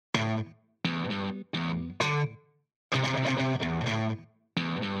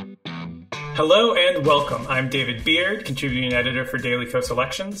Hello and welcome. I'm David Beard, contributing editor for Daily Kos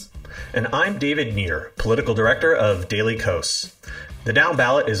Elections. And I'm David Neer, political director of Daily Kos. The Down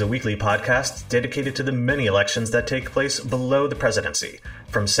Ballot is a weekly podcast dedicated to the many elections that take place below the presidency,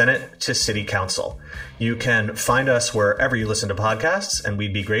 from Senate to City Council. You can find us wherever you listen to podcasts, and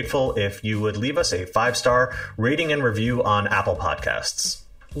we'd be grateful if you would leave us a 5-star rating and review on Apple Podcasts.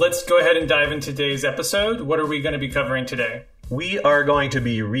 Let's go ahead and dive into today's episode. What are we going to be covering today? We are going to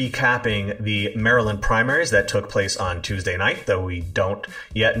be recapping the Maryland primaries that took place on Tuesday night, though we don't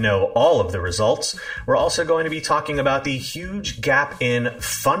yet know all of the results. We're also going to be talking about the huge gap in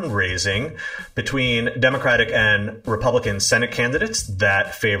fundraising between Democratic and Republican Senate candidates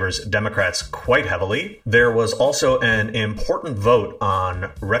that favors Democrats quite heavily. There was also an important vote on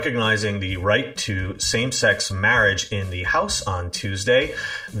recognizing the right to same-sex marriage in the House on Tuesday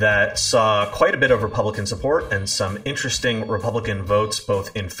that saw quite a bit of Republican support and some interesting Republican votes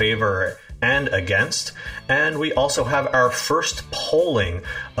both in favor and against. And we also have our first polling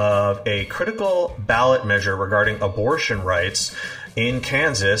of a critical ballot measure regarding abortion rights in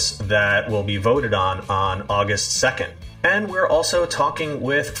Kansas that will be voted on August 2nd. And we're also talking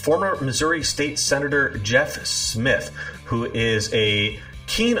with former Missouri State Senator Jeff Smith, who is a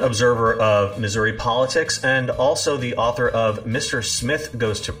keen observer of Missouri politics and also the author of Mr. Smith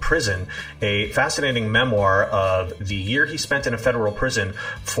Goes to Prison, a fascinating memoir of the year he spent in a federal prison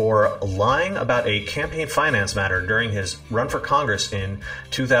for lying about a campaign finance matter during his run for Congress in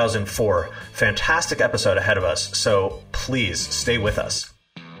 2004. Fantastic episode ahead of us, so please stay with us.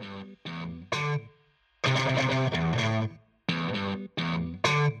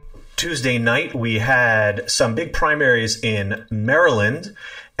 Tuesday night, we had some big primaries in Maryland,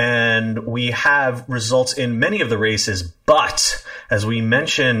 and we have results in many of the races. But as we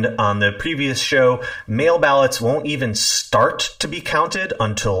mentioned on the previous show, mail ballots won't even start to be counted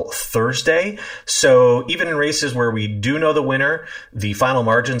until Thursday. So even in races where we do know the winner, the final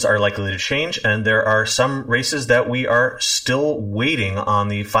margins are likely to change. And there are some races that we are still waiting on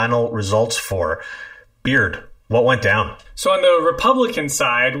the final results for. Beard, what went down? So on the Republican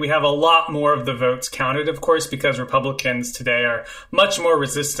side, we have a lot more of the votes counted, of course, because Republicans today are much more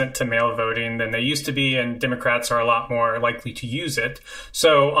resistant to mail voting than they used to be, and Democrats are a lot more likely to use it.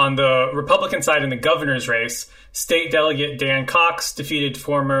 So on the Republican side in the governor's race, State Delegate Dan Cox defeated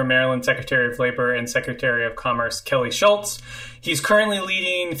former Maryland Secretary of Labor and Secretary of Commerce Kelly Schultz. He's currently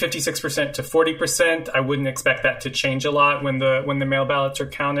leading 56% to 40%. I wouldn't expect that to change a lot when the mail ballots are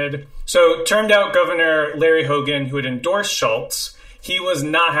counted. So turned out Governor Larry Hogan, who had endorsed Schultz, he was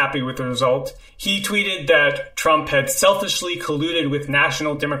not happy with the result. He tweeted that Trump had selfishly colluded with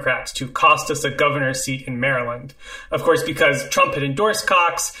national Democrats to cost us a governor's seat in Maryland. Of course, because Trump had endorsed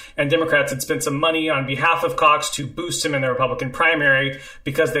Cox and Democrats had spent some money on behalf of Cox to boost him in the Republican primary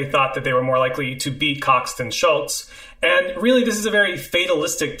because they thought that they were more likely to beat Cox than Schultz. And really, this is a very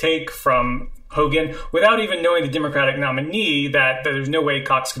fatalistic take from Hogan without even knowing the Democratic nominee that there's no way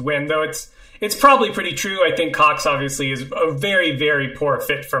Cox could win, though it's probably pretty true. I think Cox obviously is a very, very poor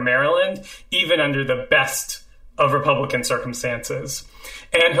fit for Maryland, even under the best of Republican circumstances.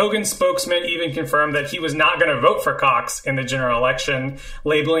 And Hogan's spokesman even confirmed that he was not going to vote for Cox in the general election,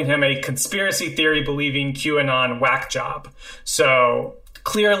 labeling him a conspiracy theory believing QAnon whack job. So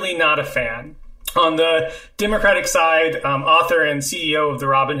clearly not a fan. On the Democratic side, author and CEO of the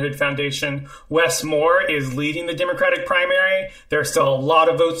Robin Hood Foundation, Wes Moore, is leading the Democratic primary. There are still a lot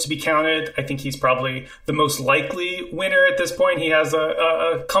of votes to be counted. I think he's probably the most likely winner at this point. He has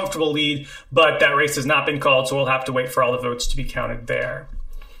a comfortable lead, but that race has not been called, so we'll have to wait for all the votes to be counted there.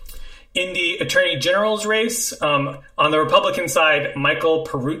 In the Attorney General's race, on the Republican side, Michael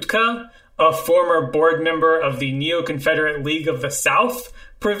Peroutka, a former board member of the Neo-Confederate League of the South,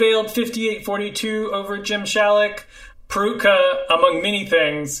 prevailed 58-42 over Jim Shalek. Peroutka, among many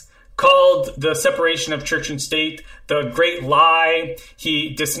things, called the separation of church and state the great lie. He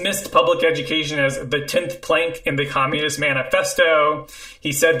dismissed public education as the 10th plank in the Communist Manifesto.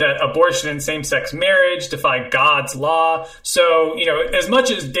 He said that abortion and same-sex marriage defy God's law. So, as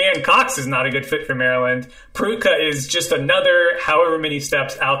much as Dan Cox is not a good fit for Maryland, Peroutka is just another however many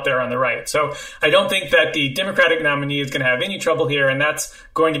steps out there on the right. So I don't think that the Democratic nominee is going to have any trouble here, and that's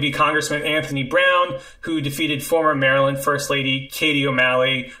going to be Congressman Anthony Brown, who defeated former Maryland First Lady Katie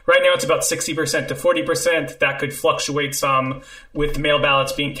O'Malley. Right now it's about 60% to 40%. That could fluctuate some with mail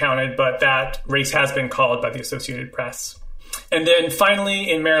ballots being counted, but that race has been called by the Associated Press. And then finally,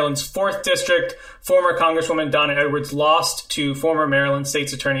 in Maryland's 4th District, former Congresswoman Donna Edwards lost to former Maryland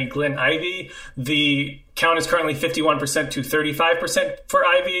State's Attorney Glenn Ivey. The count is currently 51% to 35% for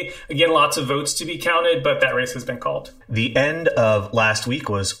Ivey. Again, lots of votes to be counted, but that race has been called. The end of last week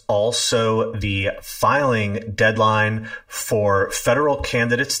was also the filing deadline for federal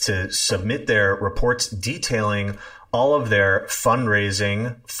candidates to submit their reports detailing all of their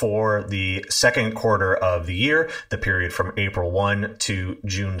fundraising for the second quarter of the year, the period from April 1 to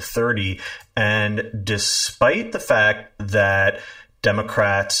June 30. And despite the fact that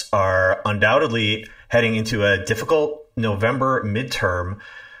Democrats are undoubtedly heading into a difficult November midterm,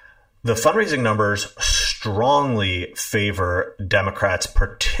 the fundraising numbers strongly favor Democrats,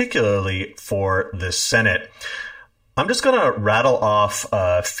 particularly for the Senate. I'm just going to rattle off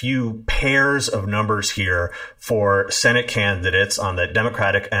a few pairs of numbers here for Senate candidates on the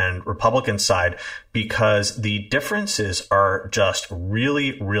Democratic and Republican side, because the differences are just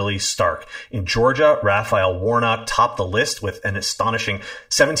really, really stark. In Georgia, Raphael Warnock topped the list with an astonishing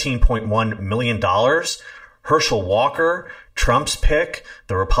 $17.1 million. Herschel Walker, Trump's pick,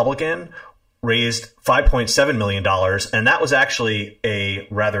 the Republican, raised $5.7 million, and that was actually a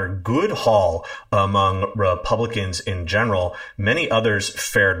rather good haul among Republicans in general. Many others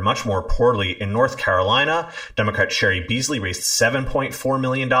fared much more poorly. In North Carolina, Democrat Sherry Beasley raised $7.4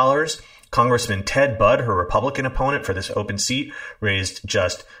 million. Congressman Ted Budd, her Republican opponent for this open seat, raised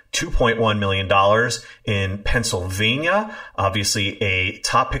just $2.1 million. In Pennsylvania, obviously a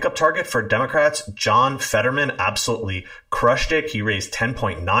top pickup target for Democrats, John Fetterman absolutely crushed it. He raised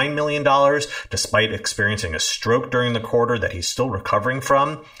 $10.9 million despite experiencing a stroke during the quarter that he's still recovering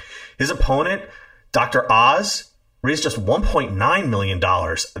from. His opponent, Dr. Oz, raised just $1.9 million.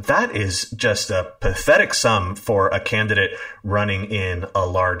 That is just a pathetic sum for a candidate running in a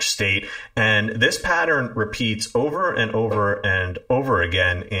large state. And this pattern repeats over and over and over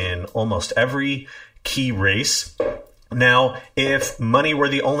again in almost every key race. Now, if money were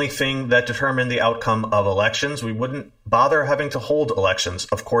the only thing that determined the outcome of elections, we wouldn't bother having to hold elections.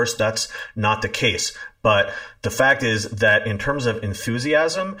 Of course, that's not the case. But the fact is that in terms of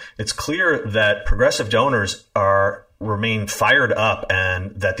enthusiasm, it's clear that progressive donors remain fired up,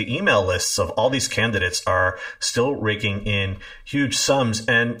 and that the email lists of all these candidates are still raking in huge sums.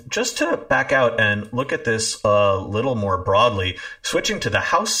 And just to back out and look at this a little more broadly, switching to the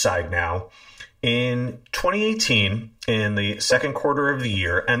House side now, in 2018, in the second quarter of the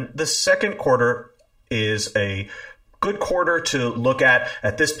year, and the second quarter is a good quarter to look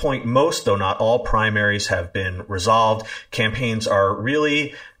at this point. Most, though not all, primaries have been resolved. Campaigns are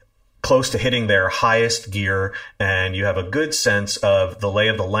really close to hitting their highest gear, and you have a good sense of the lay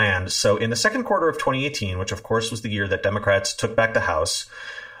of the land. So in the second quarter of 2018, which of course was the year that Democrats took back the House,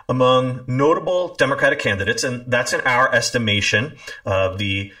 among notable Democratic candidates, and that's in our estimation of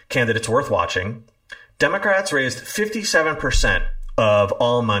the candidates worth watching, Democrats raised 57% of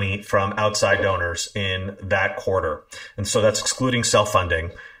all money from outside donors in that quarter. And so that's excluding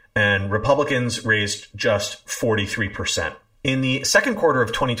self-funding. And Republicans raised just 43%. In the second quarter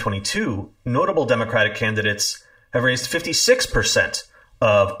of 2022, notable Democratic candidates have raised 56%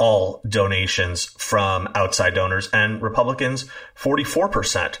 of all donations from outside donors, and Republicans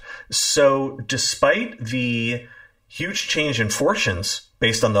 44%. So despite the huge change in fortunes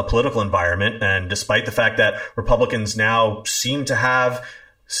based on the political environment, and despite the fact that Republicans now seem to have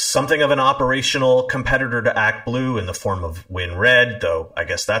something of an operational competitor to Act Blue in the form of Win Red, though I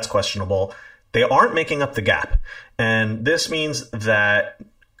guess that's questionable, they aren't making up the gap. And this means that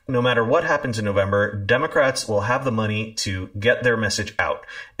no matter what happens in November, Democrats will have the money to get their message out.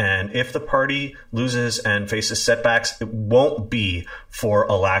 And if the party loses and faces setbacks, it won't be for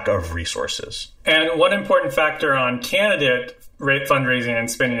a lack of resources. And one important factor on candidate fundraising and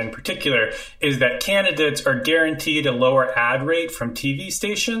spending in particular is that candidates are guaranteed a lower ad rate from TV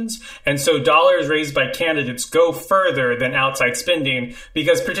stations. And so dollars raised by candidates go further than outside spending,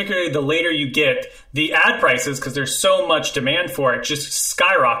 because particularly the later you get, the ad prices, because there's so much demand for it, just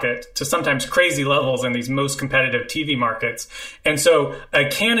skyrocket to sometimes crazy levels in these most competitive TV markets. And so a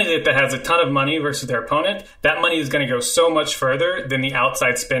candidate that has a ton of money versus their opponent, that money is going to go so much further than the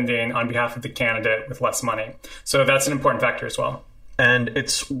outside spending on behalf of the candidate with less money. So that's an important factor as well. And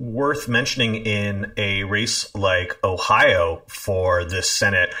it's worth mentioning in a race like Ohio for the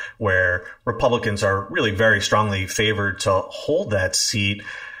Senate, where Republicans are really very strongly favored to hold that seat,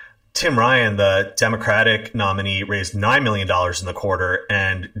 Tim Ryan, the Democratic nominee, raised $9 million in the quarter,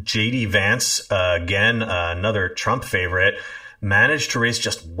 and J.D. Vance, again, another Trump favorite, managed to raise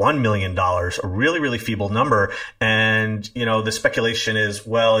just $1 million, a really, really feeble number. And, you know, the speculation is,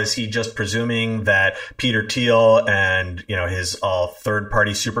 well, is he just presuming that Peter Thiel and, you know, his all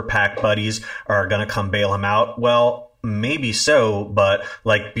third-party super PAC buddies are going to come bail him out? Well, maybe so, but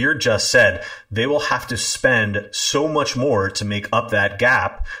like Beard just said, they will have to spend so much more to make up that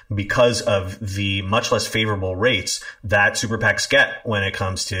gap because of the much less favorable rates that super PACs get when it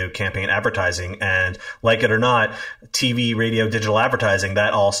comes to campaign advertising. And like it or not, TV, radio, digital advertising,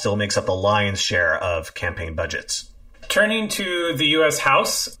 that all still makes up the lion's share of campaign budgets. Turning to the U.S.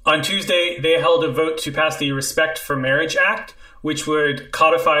 House, on Tuesday, they held a vote to pass the Respect for Marriage Act, which would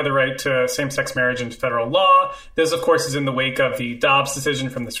codify the right to same-sex marriage into federal law. This, of course, is in the wake of the Dobbs decision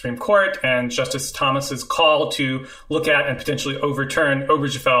from the Supreme Court and Justice Thomas's call to look at and potentially overturn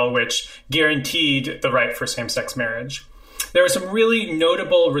Obergefell, which guaranteed the right for same-sex marriage. There were some really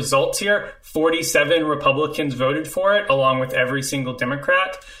notable results here. 47 Republicans voted for it, along with every single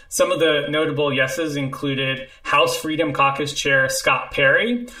Democrat. Some of the notable yeses included House Freedom Caucus Chair Scott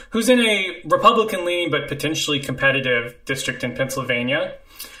Perry, who's in a Republican-leaning but potentially competitive district in Pennsylvania.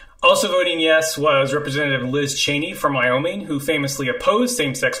 Also voting yes was Representative Liz Cheney from Wyoming, who famously opposed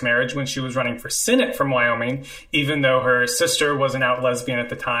same-sex marriage when she was running for Senate from Wyoming, even though her sister was an out lesbian at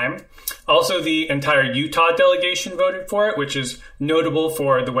the time. Also, the entire Utah delegation voted for it, which is notable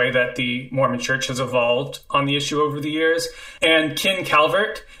for the way that the Mormon Church has evolved on the issue over the years. And Ken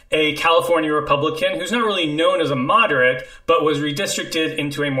Calvert, a California Republican who's not really known as a moderate, but was redistricted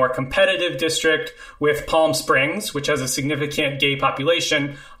into a more competitive district with Palm Springs, which has a significant gay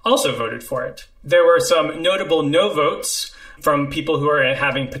population, also voted for it. There were some notable no votes from people who are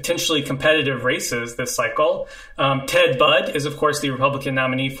having potentially competitive races this cycle. Ted Budd is, of course, the Republican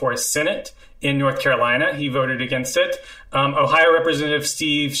nominee for Senate in North Carolina. He voted against it. Ohio Representative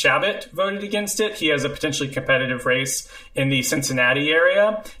Steve Chabot voted against it. He has a potentially competitive race in the Cincinnati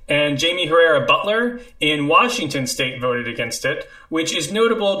area. And Jamie Herrera Butler in Washington state voted against it, which is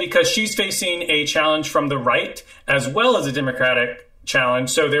notable because she's facing a challenge from the right as well as a Democratic challenge.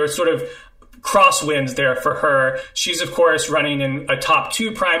 So there was sort of crosswinds there for her. She's, of course, running in a top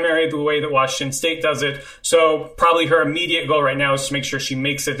two primary the way that Washington State does it. So probably her immediate goal right now is to make sure she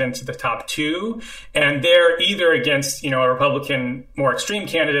makes it into the top two. And they're either against, a Republican more extreme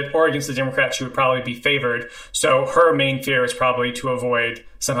candidate or against the Democrat, she would probably be favored. So her main fear is probably to avoid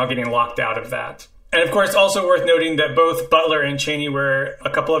somehow getting locked out of that. And of course, also worth noting that both Butler and Cheney were a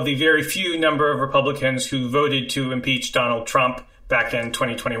couple of the very few number of Republicans who voted to impeach Donald Trump back in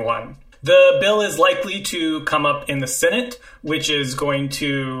 2021. The bill is likely to come up in the Senate, which is going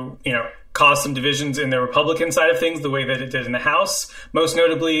to, cause some divisions in the Republican side of things, the way that it did in the House. Most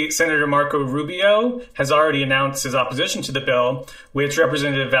notably, Senator Marco Rubio has already announced his opposition to the bill, which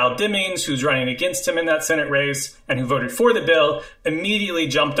Representative Val Demings, who's running against him in that Senate race and who voted for the bill, immediately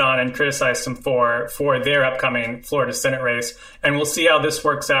jumped on and criticized him for their upcoming Florida Senate race. And we'll see how this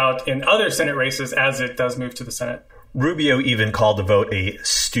works out in other Senate races as it does move to the Senate. Rubio even called the vote a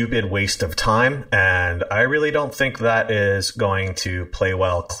stupid waste of time, and I really don't think that is going to play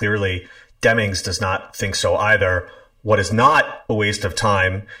well. Clearly, Demings does not think so either. What is not a waste of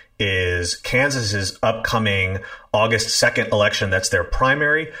time is Kansas's upcoming August 2nd election. That's their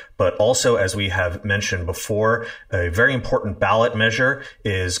primary, but also, as we have mentioned before, a very important ballot measure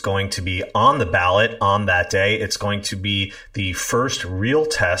is going to be on the ballot on that day. It's going to be the first real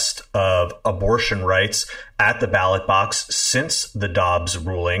test of abortion rights at the ballot box since the Dobbs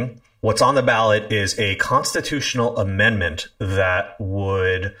ruling. What's on the ballot is a constitutional amendment that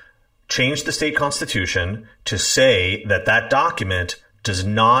would change the state constitution to say that that document does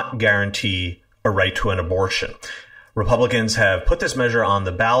not guarantee a right to an abortion. Republicans have put this measure on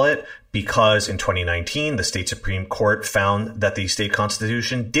the ballot because in 2019, the state Supreme Court found that the state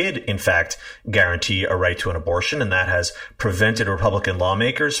constitution did, in fact, guarantee a right to an abortion, and that has prevented Republican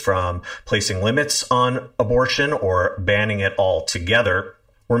lawmakers from placing limits on abortion or banning it altogether.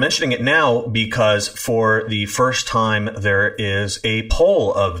 We're mentioning it now because for the first time, there is a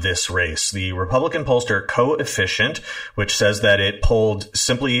poll of this race. The Republican pollster Coefficient, which says that it polled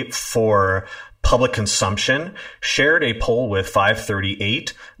simply for public consumption, shared a poll with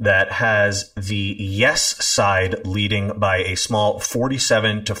 538 that has the yes side leading by a small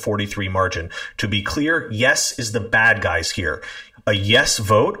 47 to 43 margin. To be clear, yes is the bad guys here. A yes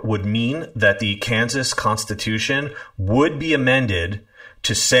vote would mean that the Kansas Constitution would be amended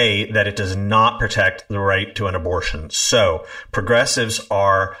to say that it does not protect the right to an abortion. So progressives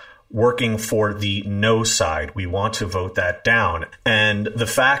are working for the no side. We want to vote that down. And the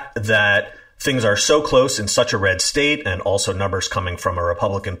fact that things are so close in such a red state, and also numbers coming from a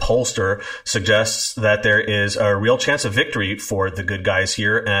Republican pollster, suggests that there is a real chance of victory for the good guys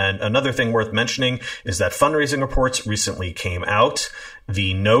here. And another thing worth mentioning is that fundraising reports recently came out.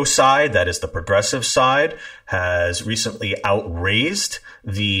 The no side, that is the progressive side, has recently outraised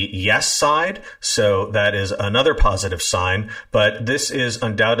the yes side, so that is another positive sign. But this is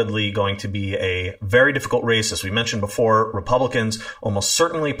undoubtedly going to be a very difficult race. As we mentioned before, Republicans almost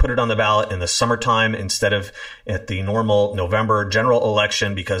certainly put it on the ballot in the summertime instead of at the normal November general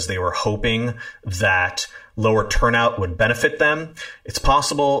election because they were hoping that lower turnout would benefit them. It's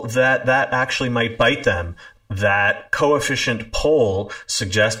possible that that actually might bite them. That coefficient poll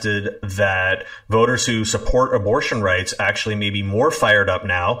suggested that voters who support abortion rights actually may be more fired up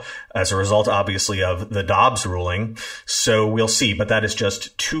now as a result, obviously, of the Dobbs ruling. So we'll see. But that is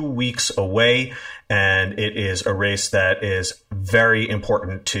just 2 weeks away. And it is a race that is very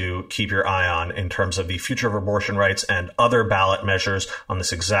important to keep your eye on in terms of the future of abortion rights and other ballot measures on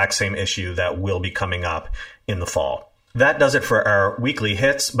this exact same issue that will be coming up in the fall. That does it for our weekly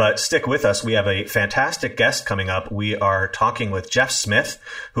hits, but stick with us. We have a fantastic guest coming up. We are talking with Jeff Smith,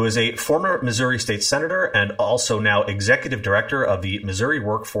 who is a former Missouri State Senator and also now Executive Director of the Missouri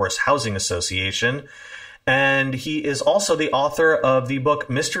Workforce Housing Association. And he is also the author of the book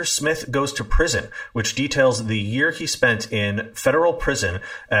Mr. Smith Goes to Prison, which details the year he spent in federal prison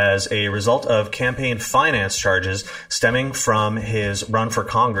as a result of campaign finance charges stemming from his run for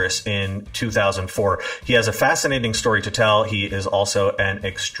Congress in 2004. He has a fascinating story to tell. He is also an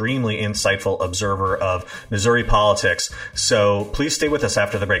extremely insightful observer of Missouri politics. So please stay with us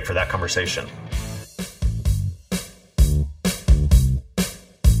after the break for that conversation.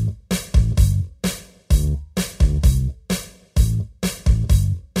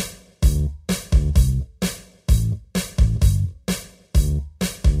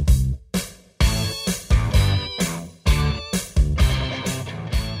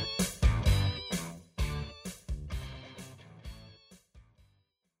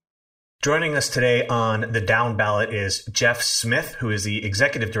 Joining us today on the Down Ballot is Jeff Smith, who is the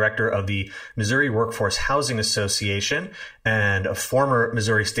Executive Director of the Missouri Workforce Housing Association and a former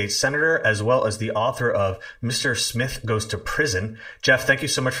Missouri State Senator, as well as the author of Mr. Smith Goes to Prison. Jeff, thank you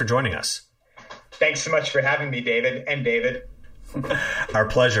so much for joining us. Thanks so much for having me, David and David. Our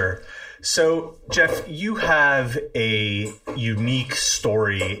pleasure. So, Jeff, you have a unique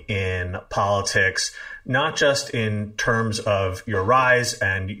story in politics, not just in terms of your rise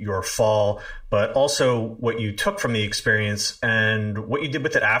and your fall, but also what you took from the experience and what you did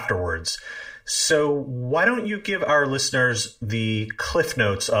with it afterwards. So why don't you give our listeners the cliff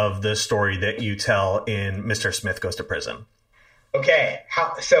notes of the story that you tell in Mr. Smith Goes to Prison? Okay.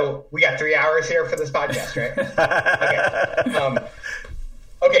 So we got 3 hours here for this podcast, right? Okay.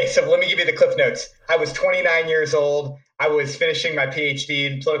 Okay, so let me give you the cliff notes. I was 29 years old. I was finishing my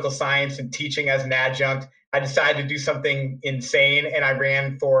PhD in political science and teaching as an adjunct. I decided to do something insane, and I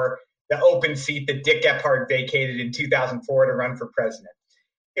ran for the open seat that Dick Gephardt vacated in 2004 to run for president.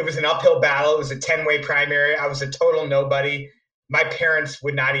 It was an uphill battle. It was a 10-way primary. I was a total nobody. My parents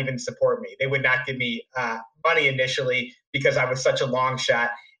would not even support me. They would not give me money initially because I was such a long shot,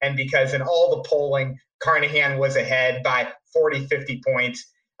 and because in all the polling, Carnahan was ahead by 40, 50 points.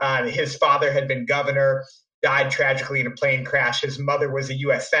 His father had been governor, died tragically in a plane crash. His mother was a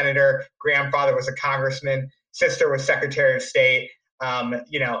U.S. senator. Grandfather was a congressman. Sister was secretary of state.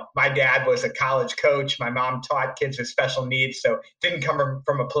 My dad was a college coach. My mom taught kids with special needs, so didn't come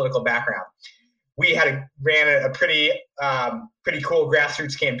from a political background. We ran a pretty cool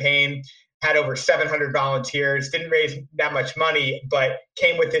grassroots campaign, had over 700 volunteers, didn't raise that much money, but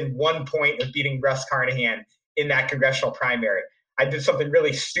came within 1 point of beating Russ Carnahan in that congressional primary. I did something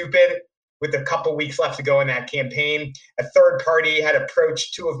really stupid with a couple weeks left to go in that campaign. A third party had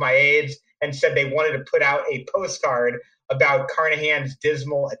approached two of my aides and said they wanted to put out a postcard about Carnahan's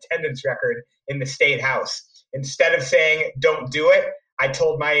dismal attendance record in the state house. Instead of saying, don't do it, I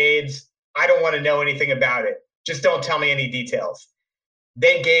told my aides, I don't want to know anything about it. Just don't tell me any details.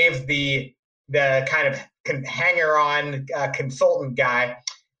 They gave the kind of hanger-on consultant guy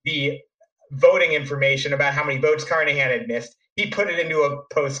the voting information about how many votes Carnahan had missed. He put it into a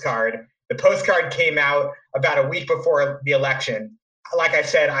postcard. The postcard came out about a week before the election. Like I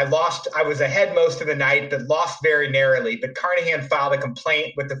said, I was ahead most of the night, but lost very narrowly. But Carnahan filed a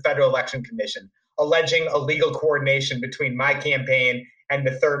complaint with the Federal Election Commission, alleging illegal coordination between my campaign and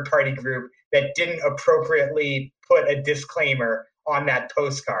the third-party group that didn't appropriately put a disclaimer on that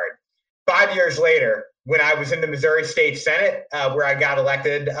postcard. 5 years later, when I was in the Missouri State Senate, where I got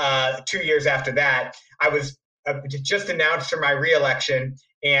elected 2 years after that, I was just announced for my reelection,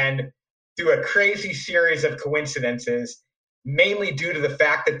 and through a crazy series of coincidences, mainly due to the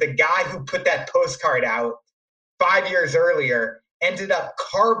fact that the guy who put that postcard out 5 years earlier ended up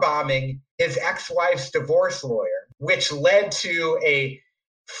car bombing his ex-wife's divorce lawyer, which led to a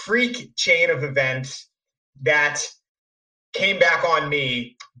freak chain of events that came back on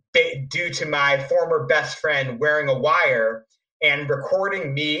me due to my former best friend wearing a wire and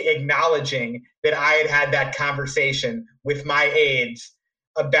recording me acknowledging that I had had that conversation with my aides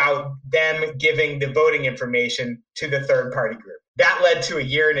about them giving the voting information to the third party group. That led to a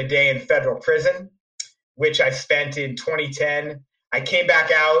year and a day in federal prison, which I spent in 2010. I came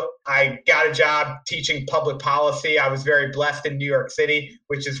back out. I got a job teaching public policy. I was very blessed in New York City,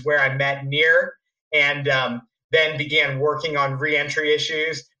 which is where I met Nir, and then began working on reentry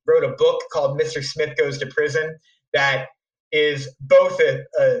issues. Wrote a book called Mr. Smith Goes to Prison that is both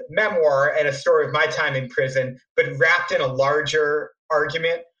a memoir and a story of my time in prison, but wrapped in a larger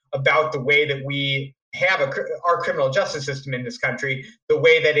argument about the way that we have our criminal justice system in this country, the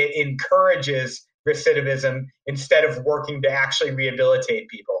way that it encourages recidivism instead of working to actually rehabilitate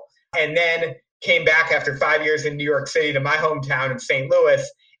people. And then came back after 5 years in New York City to my hometown of St. Louis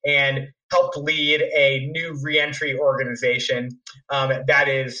and helped lead a new reentry organization that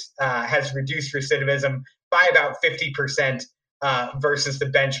has reduced recidivism by about 50% versus the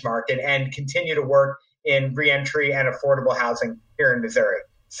benchmark, and continue to work in reentry and affordable housing here in Missouri.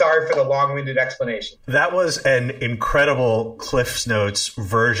 Sorry for the long-winded explanation. That was an incredible Cliff's Notes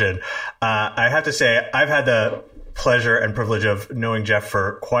version. I have to say, I've had the pleasure and privilege of knowing Jeff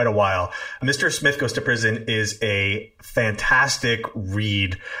for quite a while. Mr. Smith Goes to Prison is a fantastic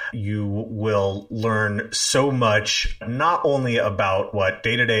read. You will learn so much, not only about what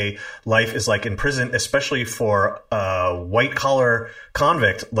day-to-day life is like in prison, especially for a white-collar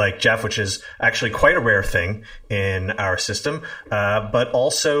convict like Jeff, which is actually quite a rare thing in our system, but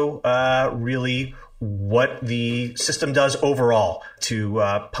also really what the system does overall to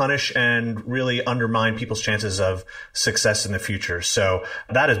punish and really undermine people's chances of success in the future. So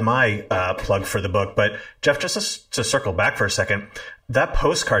that is my plug for the book. But Jeff, just to circle back for a second, that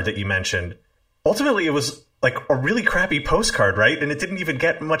postcard that you mentioned, ultimately it was like a really crappy postcard, right? And it didn't even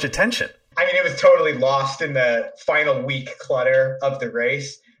get much attention. I mean, it was totally lost in the final week clutter of the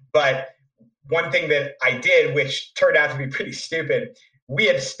race. But one thing that I did, which turned out to be pretty stupid, we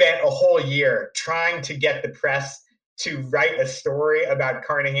had spent a whole year trying to get the press to write a story about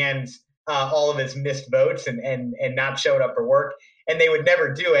Carnahan's all of his missed votes and not showing up for work, and they would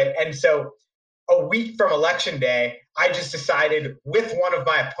never do it. And so a week from Election Day, I just decided with one of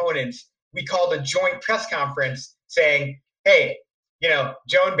my opponents, we called a joint press conference saying, hey,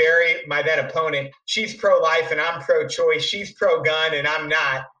 Joan Barry, my then opponent, she's pro-life and I'm pro-choice. She's pro-gun and I'm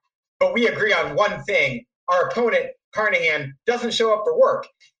not. But we agree on one thing. Our opponent, Carnahan, doesn't show up for work.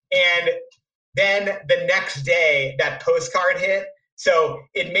 And then the next day, that postcard hit. So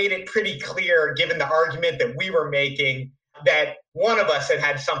it made it pretty clear, given the argument that we were making, that one of us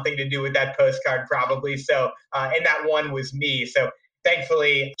had something to do with that postcard probably. So, and that one was me. So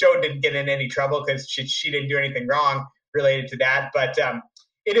thankfully, Joan didn't get in any trouble because she didn't do anything wrong related to that. But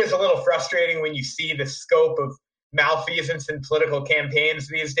it is a little frustrating when you see the scope of malfeasance in political campaigns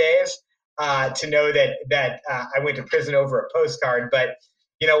these days. To know that I went to prison over a postcard. But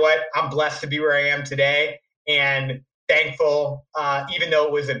you know what? I'm blessed to be where I am today and thankful, even though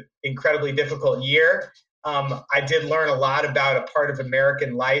it was an incredibly difficult year. I did learn a lot about a part of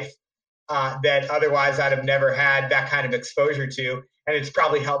American life that otherwise I'd have never had that kind of exposure to. And it's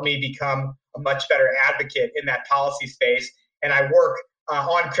probably helped me become a much better advocate in that policy space. And I work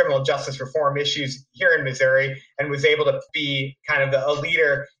on criminal justice reform issues here in Missouri and was able to be kind of a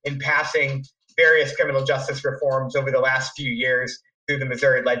leader in passing various criminal justice reforms over the last few years through the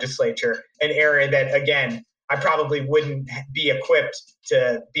Missouri legislature, an area that, again, I probably wouldn't be equipped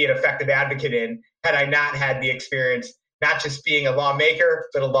to be an effective advocate in had I not had the experience, not just being a lawmaker,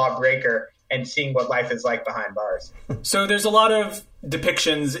 but a lawbreaker and seeing what life is like behind bars. So there's a lot of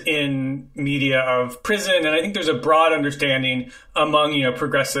depictions in media of prison, and I think there's a broad understanding among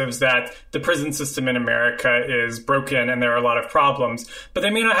progressives that the prison system in America is broken and there are a lot of problems, but they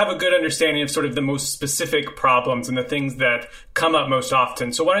may not have a good understanding of sort of the most specific problems and the things that come up most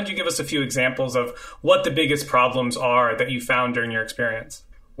often. So why don't you give us a few examples of what the biggest problems are that you found during your experience?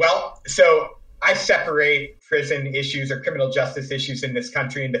 Well, so I separate prison issues or criminal justice issues in this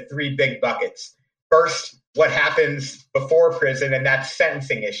country into three big buckets. First, what happens before prison, and that's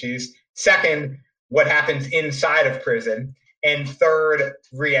sentencing issues. Second, what happens inside of prison. And third,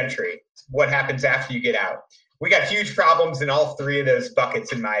 reentry, what happens after you get out. We got huge problems in all three of those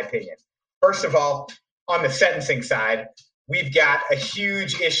buckets, in my opinion. First of all, on the sentencing side, we've got a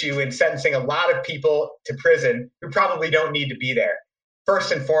huge issue in sentencing a lot of people to prison who probably don't need to be there.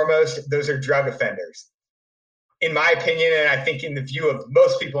 First and foremost, those are drug offenders. In my opinion, and I think in the view of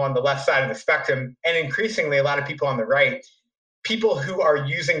most people on the left side of the spectrum, and increasingly a lot of people on the right, people who are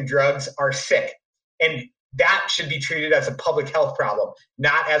using drugs are sick. And that should be treated as a public health problem,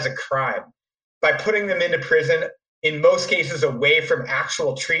 not as a crime. By putting them into prison, in most cases away from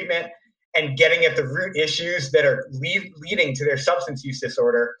actual treatment and getting at the root issues that are leading to their substance use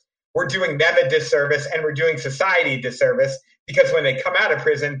disorder, we're doing them a disservice and we're doing society a disservice, because when they come out of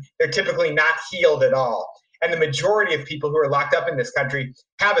prison, they're typically not healed at all. And the majority of people who are locked up in this country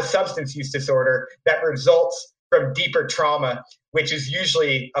have a substance use disorder that results from deeper trauma, which is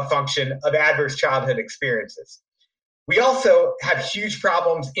usually a function of adverse childhood experiences. We also have huge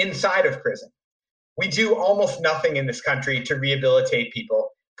problems inside of prison. We do almost nothing in this country to rehabilitate people,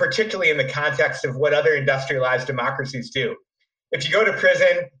 particularly in the context of what other industrialized democracies do. If you go to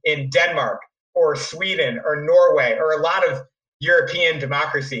prison in Denmark or Sweden or Norway or a lot of European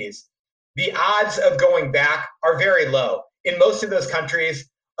democracies, the odds of going back are very low. In most of those countries,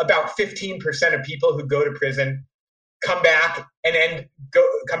 about 15% of people who go to prison come back and then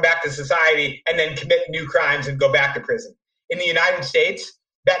come back to society and then commit new crimes and go back to prison. In the United States,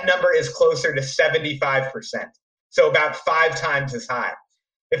 that number is closer to 75%, so about 5 times as high.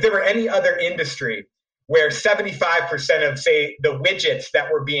 If there were any other industry where 75% of, say, the widgets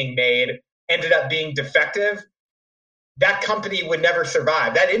that were being made ended up being defective, that company would never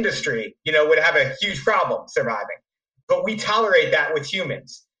survive. That industry, would have a huge problem surviving. But we tolerate that with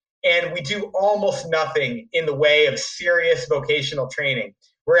humans. And we do almost nothing in the way of serious vocational training.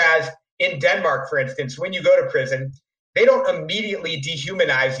 Whereas in Denmark, for instance, when you go to prison, they don't immediately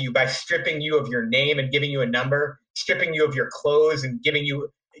dehumanize you by stripping you of your name and giving you a number, stripping you of your clothes and giving you,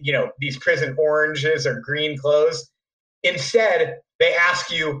 these prison oranges or green clothes. Instead, they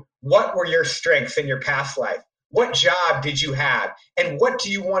ask you, what were your strengths in your past life? What job did you have? And what do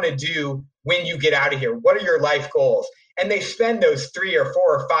you want to do when you get out of here? What are your life goals? And they spend those 3 or 4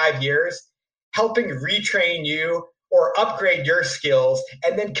 or 5 years helping retrain you or upgrade your skills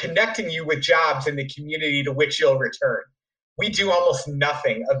and then connecting you with jobs in the community to which you'll return. We do almost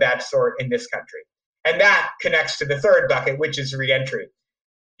nothing of that sort in this country. And that connects to the third bucket, which is reentry.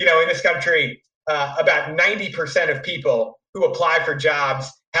 In this country, about 90% of people who apply for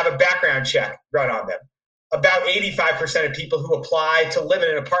jobs have a background check run on them. About 85% of people who apply to live in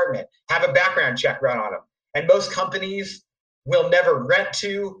an apartment have a background check run on them. And most companies will never rent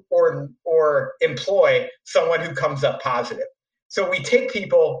to or employ someone who comes up positive. So we take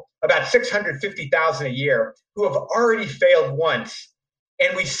people, about 650,000 a year, who have already failed once,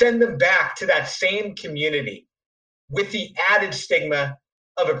 and we send them back to that same community with the added stigma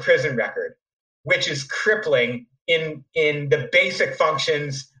of a prison record, which is crippling in the basic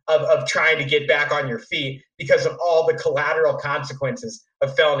functions of trying to get back on your feet because of all the collateral consequences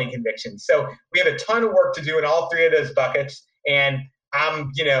of felony convictions. So we have a ton of work to do in all 3 of those buckets, and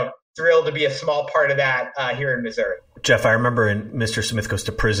I'm, thrilled to be a small part of that here in Missouri. Jeff, I remember in Mr. Smith Goes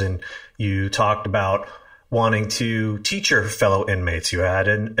to Prison, you talked about wanting to teach your fellow inmates. You had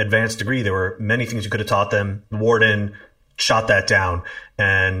an advanced degree. There were many things you could have taught them. The warden shot that down,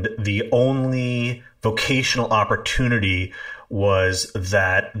 and the only vocational opportunity was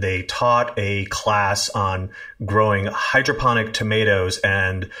that they taught a class on growing hydroponic tomatoes,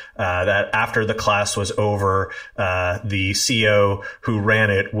 and that after the class was over, the CEO who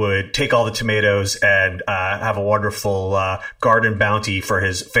ran it would take all the tomatoes and have a wonderful garden bounty for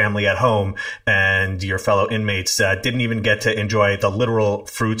his family at home, and your fellow inmates didn't even get to enjoy the literal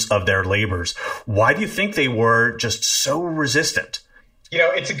fruits of their labors. Why do you think they were just so resistant?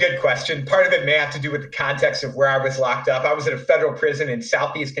 It's a good question. Part of it may have to do with the context of where I was locked up. I was at a federal prison in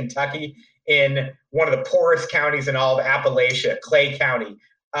southeast Kentucky in one of the poorest counties in all of Appalachia, Clay County.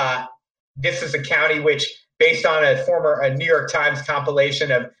 This is a county which, based on a New York Times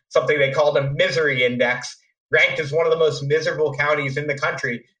compilation of something they called a misery index, ranked as one of the most miserable counties in the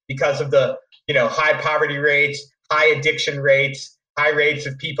country because of the high poverty rates, high addiction rates, high rates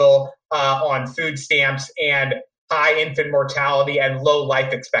of people on food stamps, and high infant mortality and low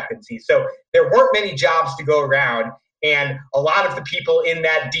life expectancy. So there weren't many jobs to go around. And a lot of the people in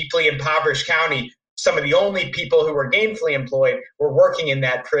that deeply impoverished county, some of the only people who were gainfully employed, were working in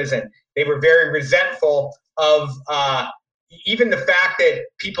that prison. They were very resentful of even the fact that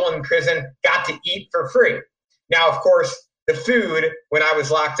people in prison got to eat for free. Now, of course, the food, when I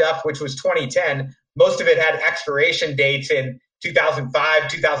was locked up, which was 2010, most of it had expiration dates in 2005,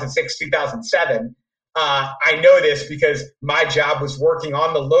 2006, 2007. I know this because my job was working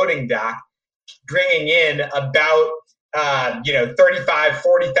on the loading dock, bringing in about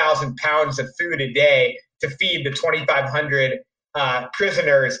 40,000 pounds of food a day to feed the 2,500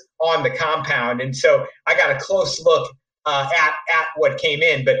 prisoners on the compound. And so I got a close look at what came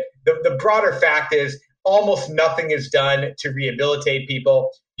in. But the broader fact is almost nothing is done to rehabilitate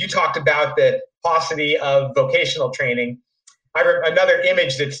people. You talked about the paucity of vocational training. Another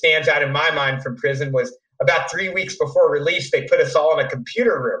image that stands out in my mind from prison was about 3 weeks before release, they put us all in a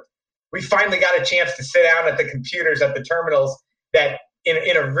computer room. We finally got a chance to sit down at the computers, at the terminals, that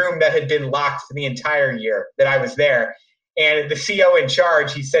in a room that had been locked for the entire year that I was there. And the CO in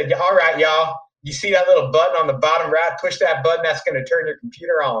charge, he said, all right, y'all, you see that little button on the bottom right? Push that button. That's going to turn your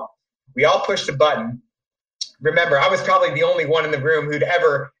computer on. We all pushed the button. Remember, I was probably the only one in the room who'd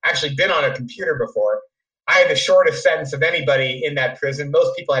ever actually been on a computer before. I had the shortest sentence of anybody in that prison.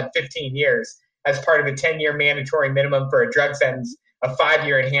 Most people had 15 years as part of a 10-year mandatory minimum for a drug sentence, a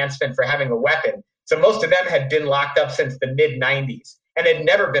 5-year enhancement for having a weapon. So most of them had been locked up since the mid-90s and had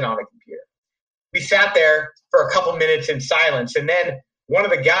never been on a computer. We sat there for a couple minutes in silence, and then one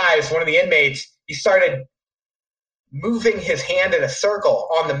of the inmates, he started moving his hand in a circle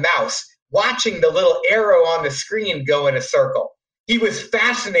on the mouse, watching the little arrow on the screen go in a circle. He was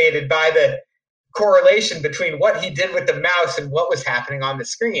fascinated by the correlation between what he did with the mouse and what was happening on the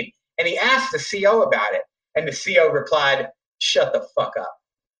screen. And he asked the CO about it, and the CO replied, "Shut the fuck up."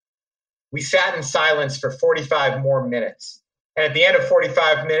 We sat in silence for 45 more minutes. And at the end of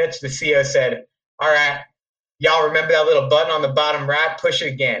 45 minutes, the CO said, all right, y'all remember that little button on the bottom right? Push it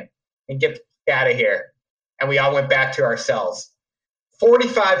again and get out of here. And we all went back to our cells.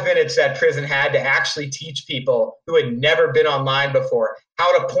 45 minutes that prison had to actually teach people who had never been online before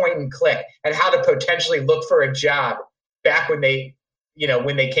how to point and click and how to potentially look for a job back when they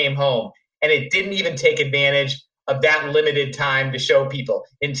came home. And it didn't even take advantage of that limited time to show people.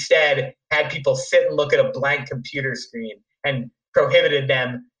 Instead, had people sit and look at a blank computer screen and prohibited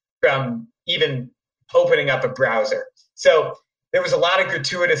them from even opening up a browser. So there was a lot of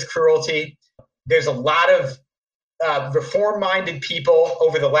gratuitous cruelty. There's a lot of reform-minded people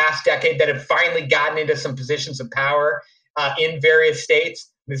over the last decade that have finally gotten into some positions of power in various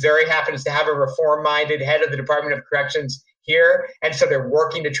states. Missouri happens to have a reform-minded head of the Department of Corrections here, and so they're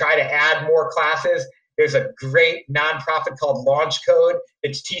working to try to add more classes. There's a great nonprofit called Launch Code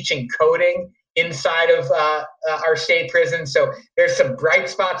that's teaching coding inside of our state prison. So there's some bright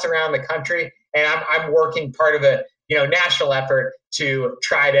spots around the country, and I'm working part of a national effort to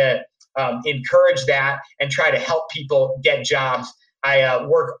try to encourage that and try to help people get jobs. I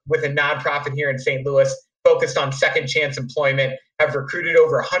work with a nonprofit here in St. Louis focused on second chance employment, have recruited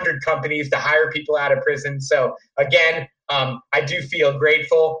over 100 companies to hire people out of prison. So again, I do feel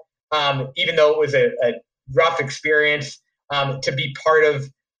grateful, even though it was a rough experience, to be part of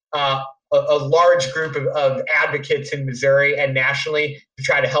a large group of advocates in Missouri and nationally to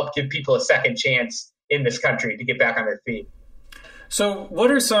try to help give people a second chance in this country to get back on their feet. So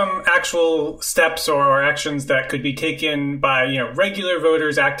what are some actual steps or actions that could be taken by regular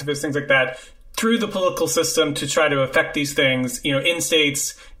voters, activists, things like that, through the political system to try to affect these things, in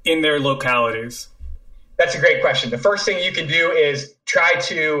states, in their localities? That's a great question. The first thing you can do is try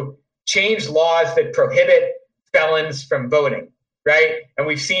to change laws that prohibit felons from voting, right? And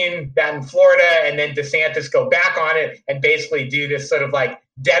we've seen that in Florida, and then DeSantis go back on it and basically do this sort of like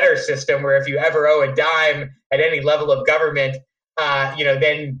debtor system where if you ever owe a dime at any level of government,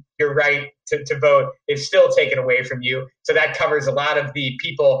 then your right to vote is still taken away from you. So that covers a lot of the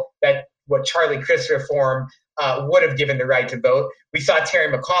people that what Charlie Crist reform would have given the right to vote. We saw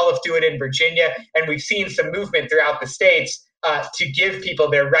Terry McAuliffe do it in Virginia, and we've seen some movement throughout the states to give people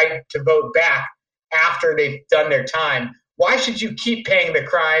their right to vote back after they've done their time. Why should you keep paying the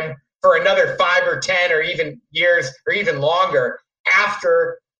crime for another 5 or 10 or even years or even longer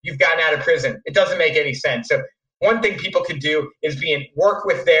after you've gotten out of prison? It doesn't make any sense. So one thing people could do is work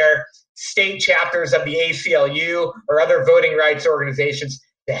with their state chapters of the ACLU or other voting rights organizations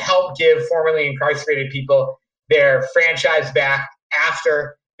to help give formerly incarcerated people their franchise back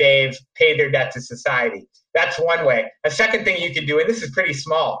after they've paid their debt to society. That's one way. A second thing you can do, and this is pretty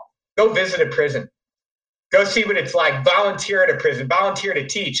small, go visit a prison. Go see what it's like. Volunteer at a prison. Volunteer to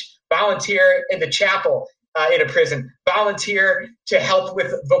teach. Volunteer in the chapel in a prison. Volunteer to help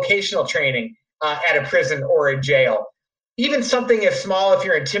with vocational training at a prison or a jail. Even something as small, if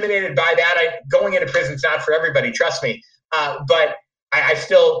you're intimidated by that, going into prison is not for everybody, trust me. But I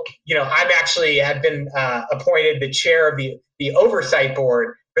still, I'm actually have been appointed the chair of the oversight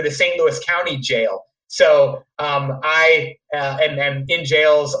board for the St. Louis County Jail. So I am in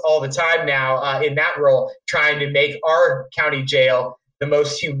jails all the time now in that role, trying to make our county jail the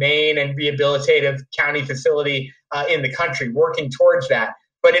most humane and rehabilitative county facility in the country, working towards that.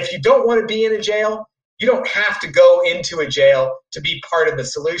 But if you don't want to be in a jail, you don't have to go into a jail to be part of the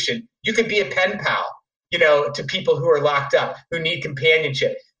solution. You could be a pen pal, to people who are locked up, who need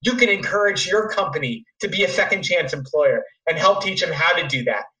companionship. You can encourage your company to be a second chance employer and help teach them how to do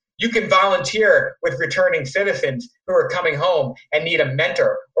that. You can volunteer with returning citizens who are coming home and need a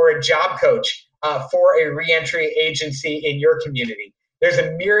mentor or a job coach for a reentry agency in your community. There's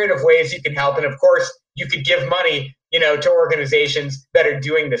a myriad of ways you can help. And of course, you could give money, to organizations that are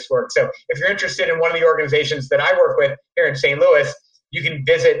doing this work. So if you're interested in one of the organizations that I work with here in St. Louis, you can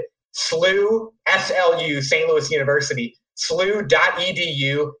visit SLU, S-L-U, St. Louis University,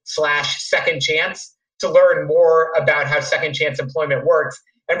 slu.edu/second chance to learn more about how second chance employment works.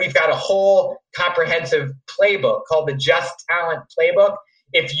 And we've got a whole comprehensive playbook called the Just Talent Playbook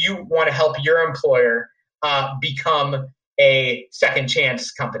if you want to help your employer become a second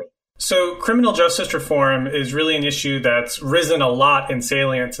chance company. So criminal justice reform is really an issue that's risen a lot in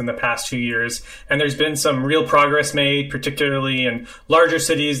salience in the past few years. And there's been some real progress made, particularly in larger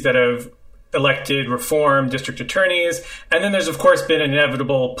cities that have elected reform district attorneys. And then there's, of course, been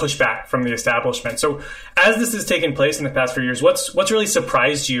inevitable pushback from the establishment. So as this has taken place in the past few years, what's really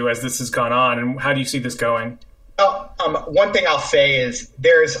surprised you as this has gone on? And how do you see this going? Well, one thing I'll say is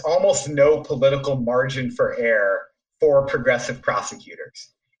there's almost no political margin for error for progressive prosecutors.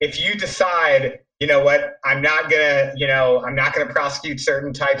 If you decide, I'm not gonna prosecute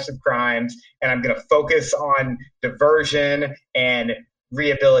certain types of crimes, and I'm gonna focus on diversion and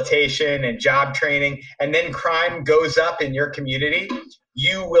rehabilitation and job training, and then crime goes up in your community,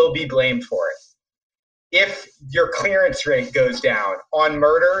 you will be blamed for it. If your clearance rate goes down on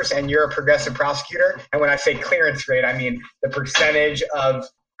murders and you're a progressive prosecutor, and when I say clearance rate, I mean the percentage of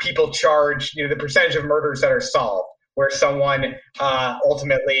people charged, the percentage of murders that are solved, where someone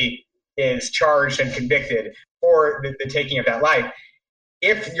ultimately is charged and convicted for the taking of that life.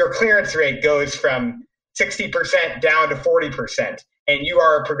 If your clearance rate goes from 60% down to 40%, and you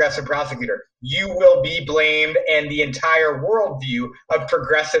are a progressive prosecutor, you will be blamed, and the entire worldview of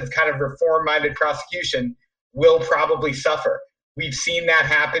progressive kind of reform-minded prosecution will probably suffer. We've seen that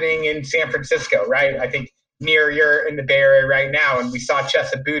happening in San Francisco, right? I think you're in the Bay Area right now, and we saw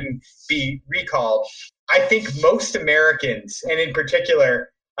Chesa Boudin be recalled. I think most Americans, and in particular,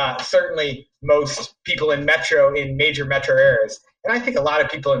 certainly most people in major metro areas, and I think a lot of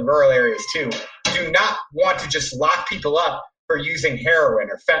people in rural areas too, do not want to just lock people up for using heroin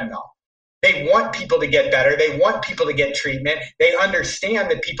or fentanyl. They want people to get better. They want people to get treatment. They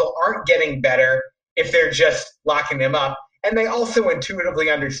understand that people aren't getting better if they're just locking them up. And they also intuitively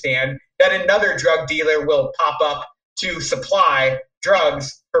understand that another drug dealer will pop up to supply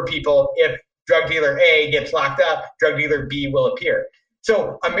drugs for people. If drug dealer A gets locked up, drug dealer B will appear.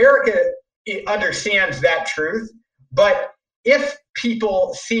 So America understands that truth. But if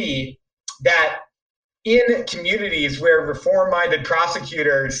people see that in communities where reform-minded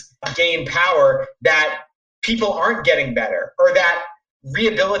prosecutors gain power, that people aren't getting better, or that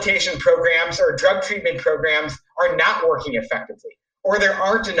rehabilitation programs or drug treatment programs are not working effectively, or there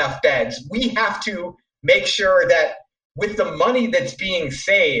aren't enough beds, we have to make sure that with the money that's being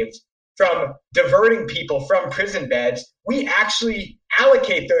saved from diverting people from prison beds, we actually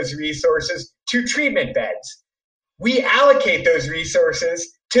allocate those resources to treatment beds. We allocate those resources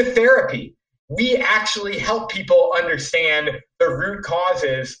to therapy. We actually help people understand the root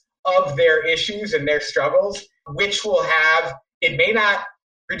causes of their issues and their struggles, which will it may not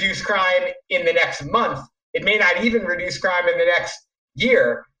reduce crime in the next month. It may not even reduce crime in the next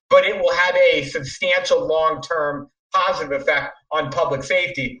year, but it will have a substantial long-term positive effect on public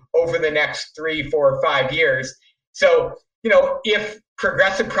safety over the next 3, 4, 5 years. So, if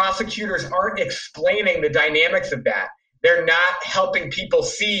progressive prosecutors aren't explaining the dynamics of that, they're not helping people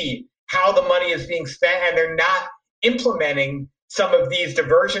see how the money is being spent, and they're not implementing some of these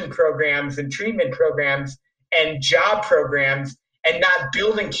diversion programs and treatment programs and job programs and not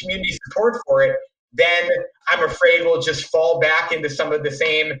building community support for it, then I'm afraid we'll just fall back into some of the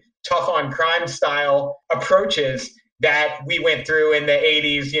same tough on crime style approaches that we went through in the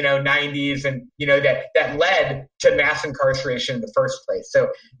 80s, 90s, and, that led to mass incarceration in the first place. So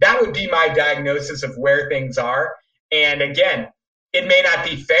that would be my diagnosis of where things are. And again, it may not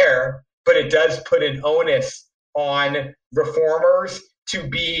be fair, but it does put an onus on reformers to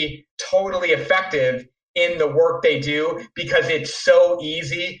be totally effective in the work they do, because it's so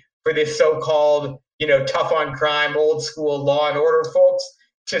easy for this so-called, tough on crime, old school law and order folks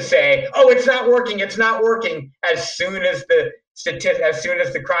to say, "Oh, it's not working," as soon as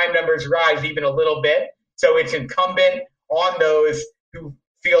the crime numbers rise even a little bit. So it's incumbent on those who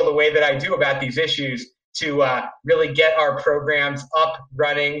feel the way that I do about these issues to really get our programs up,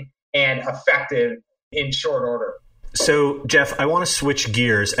 running, and effective in short order. So, Jeff, I want to switch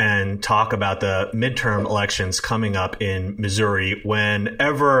gears and talk about the midterm elections coming up in Missouri.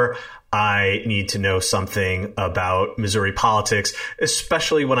 Whenever I need to know something about Missouri politics,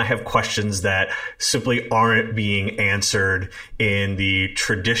 especially when I have questions that simply aren't being answered in the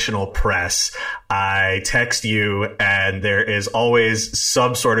traditional press. I text you and there is always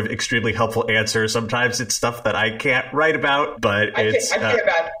some sort of extremely helpful answer. Sometimes it's stuff that I can't write about, but I think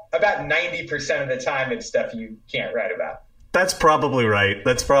about 90% of the time it's stuff you can't write about. That's probably right.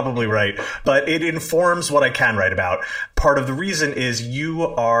 But it informs what I can write about. Part of the reason is you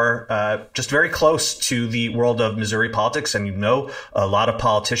are just very close to the world of Missouri politics, and you know a lot of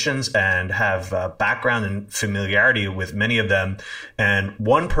politicians and have background and familiarity with many of them. And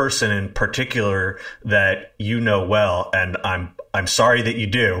one person in particular that you know well, and I'm sorry that you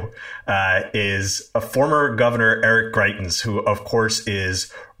do, is a former Governor Eric Greitens, who, of course,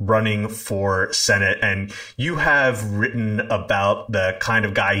 is running for Senate. And you have written about the kind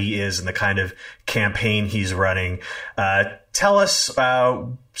of guy he is and the kind of campaign he's running. Tell us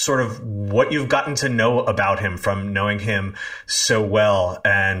sort of what you've gotten to know about him from knowing him so well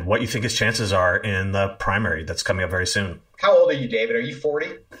and what you think his chances are in the primary that's coming up very soon. How old are you, David? Are you 40?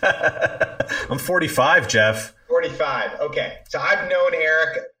 I'm 45, Jeff. 45. Okay. So I've known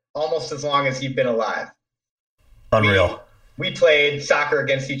Eric almost as long as you've been alive. Unreal. We played soccer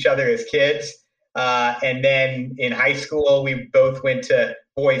against each other as kids. And then in high school, we both went to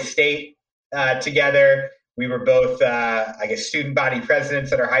Boys State together. We were both, student body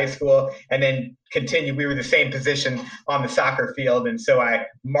presidents at our high school, and then continued. We were the same position on the soccer field. And so I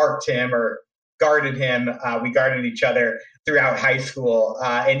marked him or guarded him. We guarded each other throughout high school.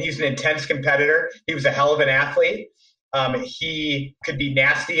 And he's an intense competitor. He was a hell of an athlete. He could be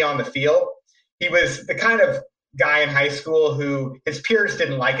nasty on the field. He was the kind of guy in high school who his peers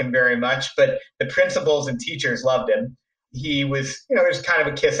didn't like him very much, but the principals and teachers loved him. He was, he was kind of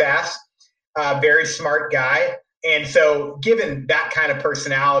a kiss ass, very smart guy. And so given that kind of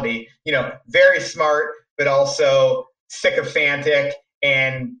personality, very smart, but also sycophantic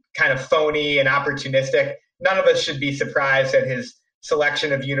and kind of phony and opportunistic, none of us should be surprised at his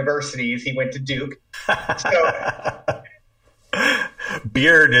selection of universities. He went to Duke. So,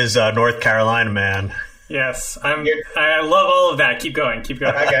 Beard is North Carolina, man. Yes, I love all of that. Keep going.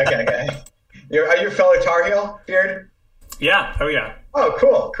 Okay. Are you a fellow Tar Heel, Beard? Yeah. Oh, yeah. Oh,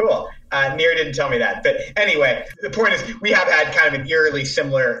 cool. Near didn't tell me that. But anyway, the point is we have had kind of an eerily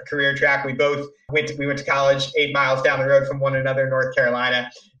similar career track. We both went to college 8 miles down the road from one another in North Carolina.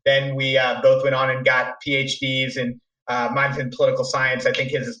 Then we both went on and got PhDs, and mine's in political science. I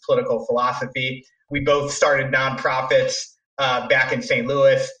think his is political philosophy. We both started nonprofits back in St.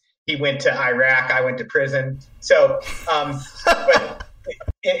 Louis. He went to Iraq. I went to prison. So, but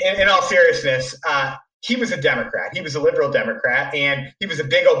in all seriousness, he was a Democrat. He was a liberal Democrat, and he was a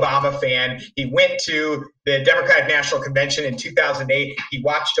big Obama fan. He went to the Democratic National Convention in 2008. He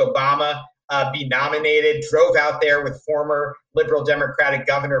watched Obama be nominated, drove out there with former liberal Democratic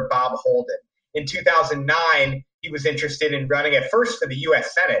Governor Bob Holden. In 2009, he was interested in running at first for the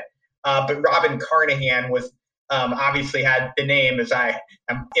U.S. Senate, but Robin Carnahan was obviously had the name, as I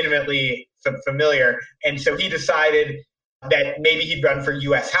am intimately familiar. And so he decided that maybe he'd run for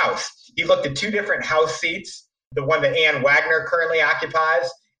U.S. House. He looked at 2 different House seats, the one that Ann Wagner currently occupies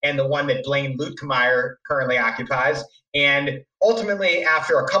and the one that Blaine Luetkemeyer currently occupies. And ultimately,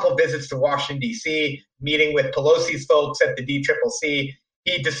 after a couple visits to Washington, D.C., meeting with Pelosi's folks at the DCCC,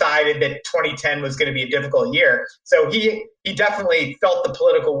 he decided that 2010 was going to be a difficult year. So he definitely felt the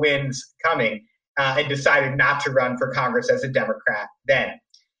political winds coming. And decided not to run for Congress as a Democrat then.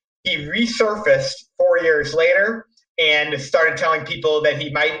 He resurfaced 4 years later and started telling people that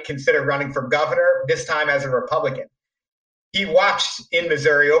he might consider running for governor, this time as a Republican. He watched in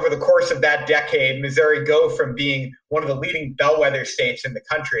Missouri over the course of that decade, Missouri go from being one of the leading bellwether states in the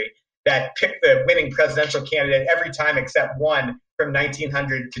country that picked the winning presidential candidate every time except one from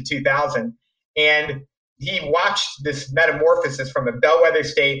 1900 to 2000. And he watched this metamorphosis from a bellwether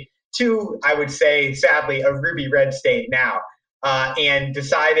state to, I would say, sadly, a ruby red state now, and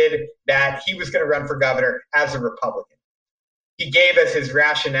decided that he was going to run for governor as a Republican. He gave us his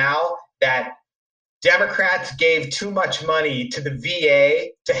rationale that Democrats gave too much money to the VA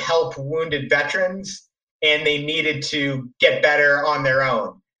to help wounded veterans, and they needed to get better on their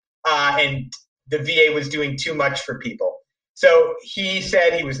own. And the VA was doing too much for people. So he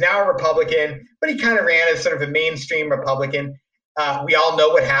said he was now a Republican, but he kind of ran as sort of a mainstream Republican. We all know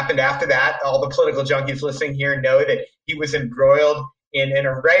what happened after that. All the political junkies listening here know that he was embroiled in an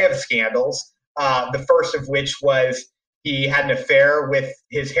array of scandals, the first of which was he had an affair with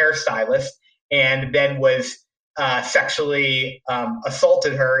his hairstylist and then was sexually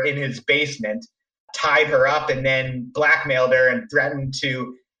assaulted her in his basement, tied her up, and then blackmailed her and threatened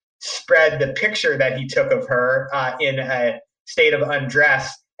to spread the picture that he took of her in a state of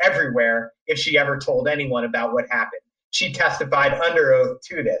undress everywhere if she ever told anyone about what happened. She testified under oath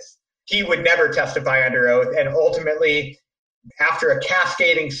to this. He would never testify under oath, and ultimately, after a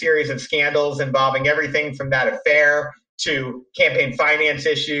cascading series of scandals involving everything from that affair to campaign finance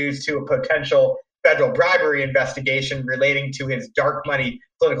issues to a potential federal bribery investigation relating to his dark money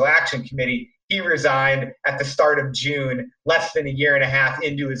political action committee, he resigned at the start of June, less than a year and a half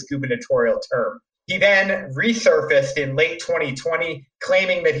into his gubernatorial term. He then resurfaced in late 2020,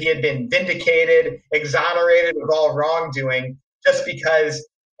 claiming that he had been vindicated, exonerated of all wrongdoing, just because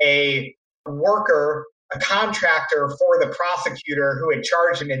a worker, a contractor for the prosecutor who had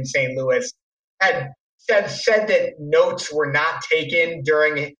charged him in St. Louis, had said that notes were not taken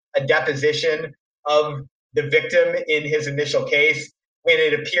during a deposition of the victim in his initial case, when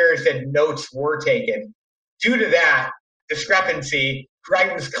it appears that notes were taken. Due to that discrepancy,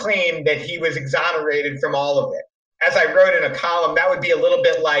 Greitens claimed that he was exonerated from all of it. As I wrote in a column, that would be a little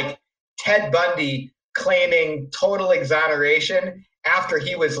bit like Ted Bundy claiming total exoneration after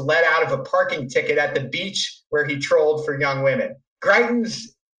he was let out of a parking ticket at the beach where he trolled for young women. Greitens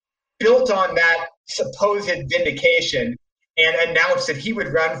built on that supposed vindication and announced that he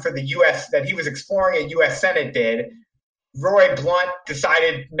would run for the U.S., that he was exploring a U.S. Senate bid. Roy Blunt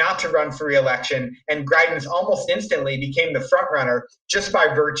decided not to run for re-election, and Greitens almost instantly became the frontrunner just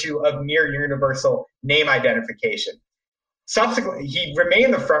by virtue of near universal name identification. Subsequently, he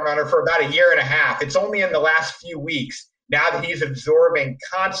remained the frontrunner for about a year and a half. It's only in the last few weeks, now that he's absorbing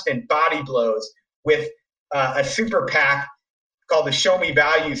constant body blows with a super PAC called the Show Me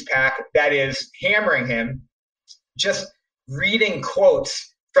Values PAC that is hammering him, just reading quotes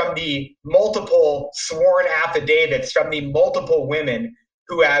from the multiple sworn affidavits from the multiple women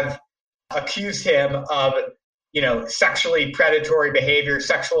who have accused him of, sexually predatory behavior,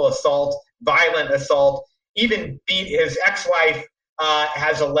 sexual assault, violent assault. Even his ex-wife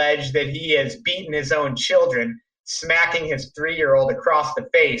has alleged that he has beaten his own children, smacking his 3-year-old across the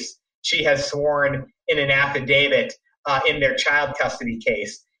face. She has sworn in an affidavit in their child custody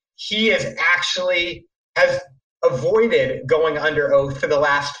case. He has avoided going under oath for the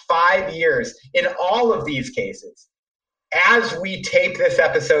last 5 years in all of these cases. As we tape this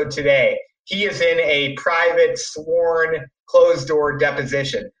episode today, he is in a private, sworn, closed-door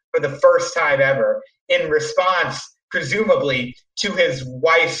deposition for the first time ever in response, presumably, to his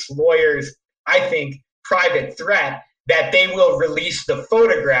wife's lawyer's, I think, private threat that they will release the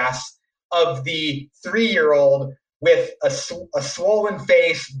photographs of the 3-year-old with a swollen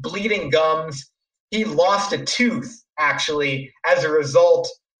face, bleeding gums. He lost a tooth, actually, as a result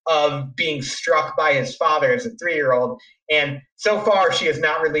of being struck by his father as a 3-year-old. And so far, she has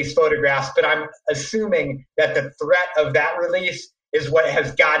not released photographs, but I'm assuming that the threat of that release is what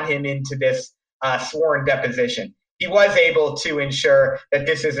has gotten him into this sworn deposition. He was able to ensure that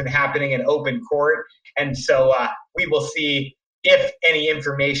this isn't happening in open court. And so we will see if any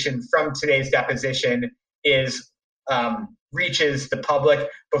information from today's deposition reaches the public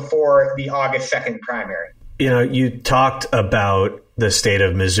before the August 2nd primary. You talked about the state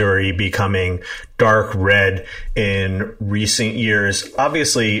of Missouri becoming dark red in recent years.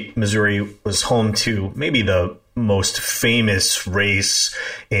 Obviously, Missouri was home to maybe the most famous race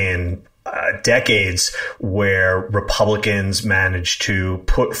in decades, where Republicans managed to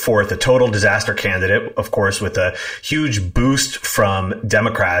put forth a total disaster candidate, of course, with a huge boost from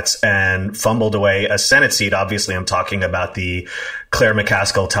Democrats, and fumbled away a Senate seat. Obviously, I'm talking about the Claire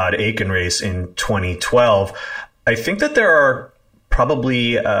McCaskill-Todd Akin race in 2012. I think that there are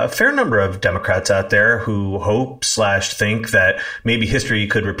probably a fair number of Democrats out there who hope/think that maybe history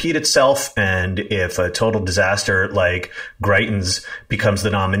could repeat itself, and if a total disaster like Greitens becomes the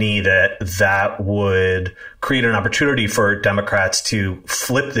nominee, that would create an opportunity for Democrats to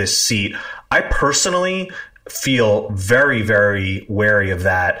flip this seat. I personally feel very, very wary of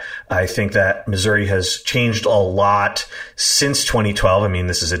that. I think that Missouri has changed a lot since 2012. I mean,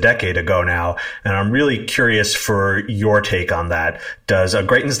 this is a decade ago now, and I'm really curious for your take on that. Does a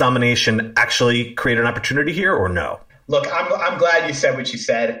Greitens nomination actually create an opportunity here, or no? Look, I'm glad you said what you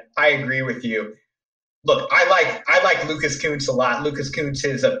said. I agree with you. Look, I like Lucas Kunce a lot. Lucas Kunce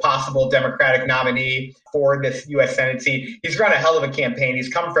is a possible Democratic nominee for this U.S. Senate seat. He's run a hell of a campaign.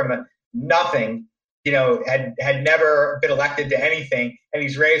 He's come from nothing. Had never been elected to anything, and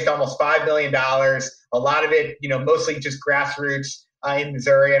he's raised almost $5 million. A lot of it, mostly just grassroots in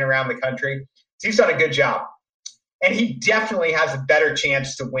Missouri and around the country. So he's done a good job. And he definitely has a better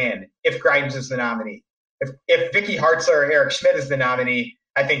chance to win if Greitens is the nominee. If Vicky Hartzler or Eric Schmidt is the nominee,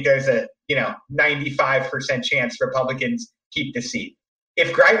 I think there's a 95% chance Republicans keep the seat.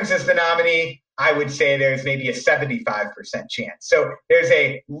 If Greitens is the nominee, I would say there's maybe a 75% chance. So there's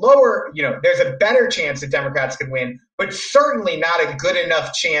a lower, there's a better chance that Democrats could win, but certainly not a good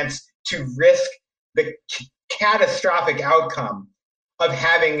enough chance to risk the catastrophic outcome of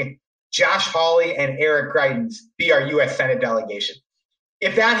having Josh Hawley and Eric Greitens be our U.S. Senate delegation.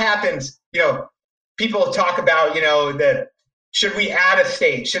 If that happens, people talk about, should we add a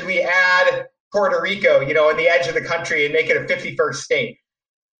state? Should we add Puerto Rico, on the edge of the country and make it a 51st state?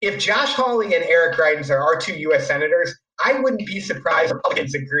 If Josh Hawley and Eric Greitens are our two U.S. senators, I wouldn't be surprised if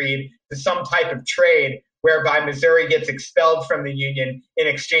Republicans agreed to some type of trade whereby Missouri gets expelled from the union in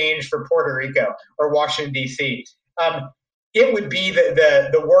exchange for Puerto Rico or Washington, D.C. It would be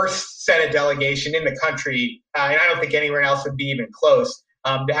the worst Senate delegation in the country, and I don't think anywhere else would be even close,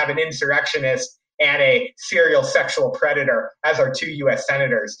 to have an insurrectionist and a serial sexual predator as our two U.S.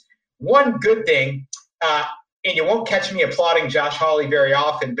 senators. One good thing, and you won't catch me applauding Josh Hawley very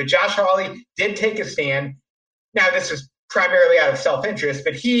often, but Josh Hawley did take a stand. Now, this was primarily out of self-interest,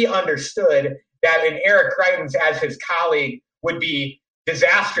 but he understood that an Eric Greitens as his colleague would be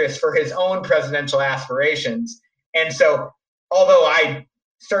disastrous for his own presidential aspirations. And so, although I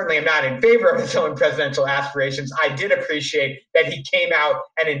certainly am not in favor of his own presidential aspirations, I did appreciate that he came out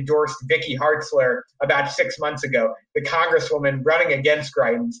and endorsed Vicky Hartzler about 6 months ago, the congresswoman running against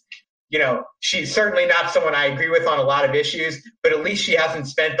Greitens. She's certainly not someone I agree with on a lot of issues, but at least she hasn't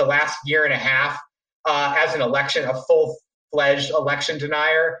spent the last year and a half as a full-fledged election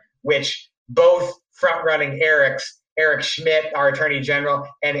denier, which both front-running Eric Schmidt, our Attorney General,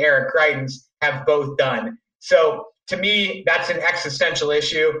 and Eric Greitens have both done. So to me, that's an existential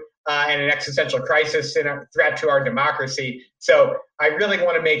issue and an existential crisis and a threat to our democracy. So I really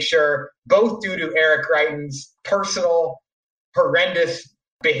want to make sure, both due to Eric Greitens' personal, horrendous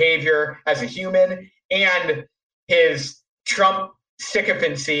behavior as a human and his Trump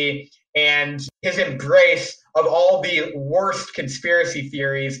sycophancy and his embrace of all the worst conspiracy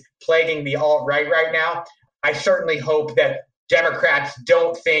theories plaguing the alt-right right now, I certainly hope that Democrats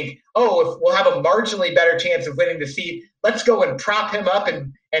don't think, if we'll have a marginally better chance of winning the seat, let's go and prop him up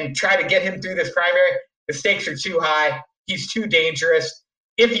and try to get him through this primary. The stakes are too high. He's too dangerous.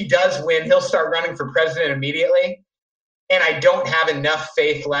 If he does win, he'll start running for president immediately. And I don't have enough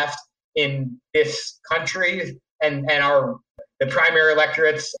faith left in this country and the primary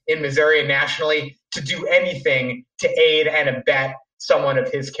electorates in Missouri and nationally to do anything to aid and abet someone of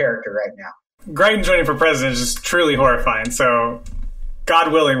his character right now. Greitens running for president is just truly horrifying. So,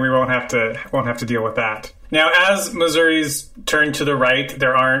 God willing, we won't have to deal with that. Now, as Missouri's turned to the right,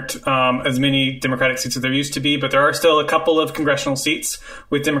 there aren't as many Democratic seats as there used to be, but there are still a couple of congressional seats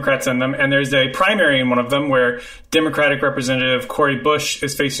with Democrats in them. And there's a primary in one of them where Democratic Representative Cori Bush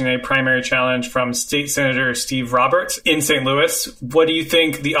is facing a primary challenge from State Senator Steve Roberts in St. Louis. What do you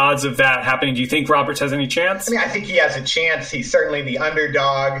think the odds of that happening? Do you think Roberts has any chance? I think he has a chance. He's certainly the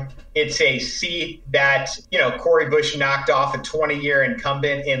underdog. It's a seat that, Cori Bush knocked off a 20-year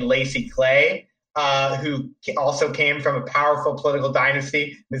incumbent in Lacey Clay, who also came from a powerful political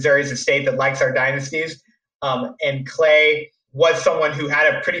dynasty. Missouri's a state that likes our dynasties. And Clay was someone who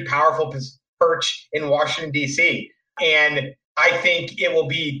had a pretty powerful perch in Washington, D.C. And I think it will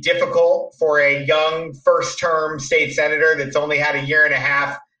be difficult for a young first-term state senator that's only had a year and a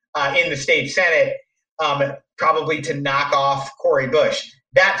half in the state Senate probably to knock off Cori Bush.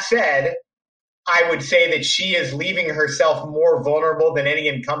 That said, I would say that she is leaving herself more vulnerable than any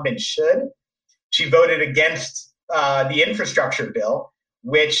incumbent should. She voted against the infrastructure bill,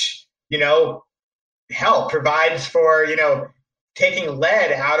 which, provides for, taking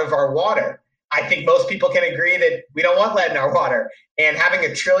lead out of our water. I think most people can agree that we don't want lead in our water. And having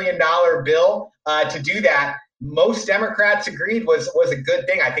 $1 trillion bill to do that, most Democrats agreed was a good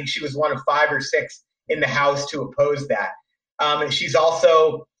thing. I think she was one of 5 or 6 in the House to oppose that. She's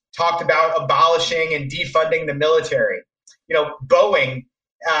also talked about abolishing and defunding the military. Boeing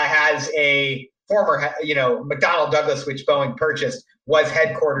has a former, McDonnell Douglas, which Boeing purchased, was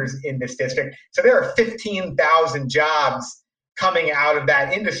headquarters in this district. So there are 15,000 jobs coming out of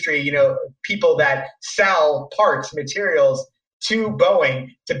that industry, people that sell parts, materials to Boeing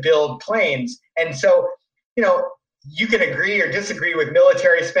to build planes. And so, you can agree or disagree with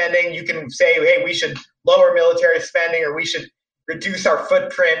military spending. You can say, hey, we should lower military spending or we should reduce our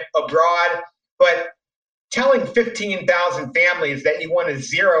footprint abroad. But telling 15,000 families that you want to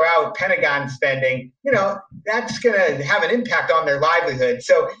zero out Pentagon spending, that's going to have an impact on their livelihood.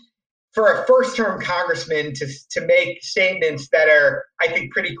 So for a first-term congressman to make statements that are, I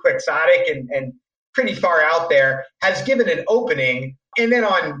think, pretty quixotic and pretty far out there has given an opening And then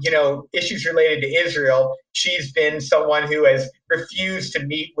on, issues related to Israel, she's been someone who has refused to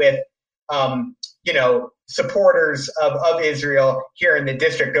meet with, supporters of Israel here in the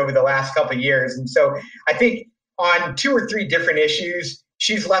district over the last couple of years. And so I think on 2 or 3 different issues,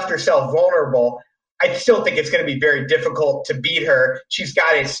 she's left herself vulnerable. I still think it's going to be very difficult to beat her. She's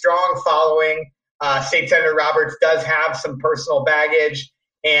got a strong following. State Senator Roberts does have some personal baggage,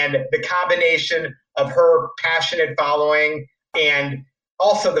 and the combination of her passionate following and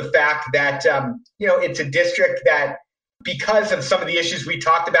also the fact that, it's a district that, because of some of the issues we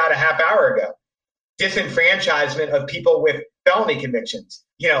talked about a half hour ago, disenfranchisement of people with felony convictions.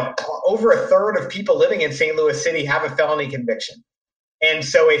 Over a third of people living in St. Louis City have a felony conviction. And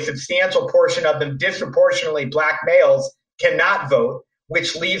so a substantial portion of them, disproportionately Black males, cannot vote,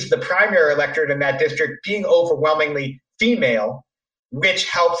 which leaves the primary electorate in that district being overwhelmingly female, which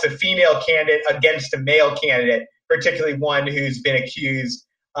helps a female candidate against a male candidate, particularly one who's been accused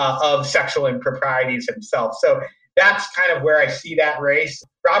of sexual improprieties himself. So that's kind of where I see that race.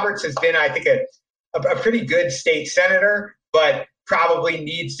 Roberts has been, I think, a pretty good state senator, but probably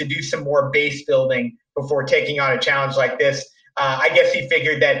needs to do some more base building before taking on a challenge like this. I guess he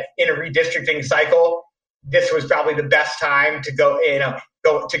figured that in a redistricting cycle, this was probably the best time to go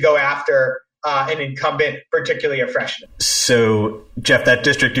after an incumbent, particularly a freshman. So, Jeff, that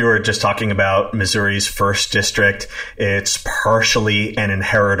district you were just talking about, Missouri's 1st district, it's partially an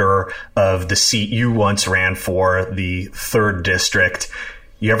inheritor of the seat you once ran for, the 3rd district.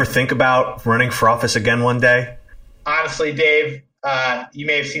 You ever think about running for office again one day? Honestly, Dave, you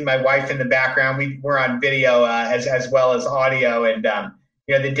may have seen my wife in the background. We're on video as well as audio. And,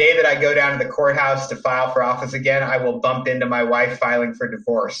 the day that I go down to the courthouse to file for office again, I will bump into my wife filing for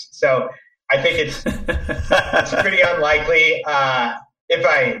divorce. So I think it's pretty unlikely. If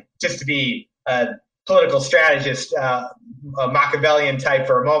I, just to be a political strategist, a Machiavellian type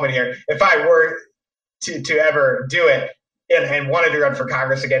for a moment here, if I were to ever do it, and wanted to run for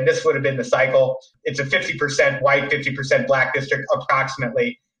Congress again, this would have been the cycle. It's a 50% white, 50% Black district,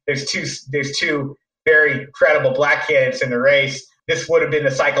 approximately. There's two very credible Black candidates in the race. This would have been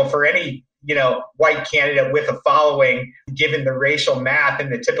the cycle for any, white candidate with a following, given the racial math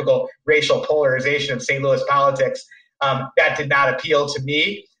and the typical racial polarization of St. Louis politics. That did not appeal to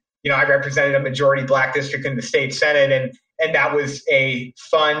me. I represented a majority Black district in the state Senate, and that was a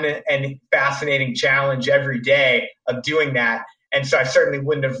fun and fascinating challenge every day of doing that. And so I certainly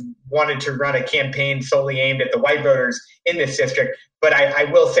wouldn't have wanted to run a campaign solely aimed at the white voters in this district. But I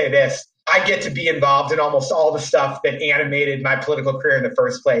will say this, I get to be involved in almost all the stuff that animated my political career in the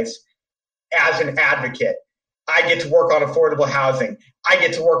first place as an advocate. I get to work on affordable housing. I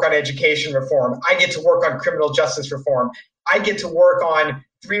get to work on education reform. I get to work on criminal justice reform. I get to work on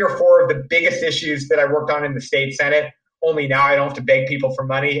 3 or 4 of the biggest issues that I worked on in the state Senate. Only now I don't have to beg people for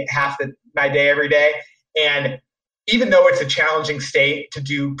money half my day every day. And even though it's a challenging state to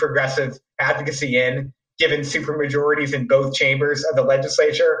do progressive advocacy in, given supermajorities in both chambers of the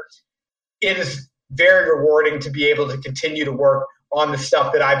legislature, it is very rewarding to be able to continue to work on the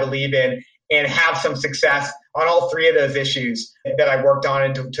stuff that I believe in and have some success on all 3 of those issues that I worked on,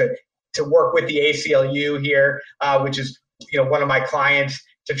 and to work with the ACLU here, which is one of my clients,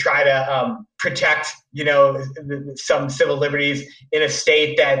 to try to protect, some civil liberties in a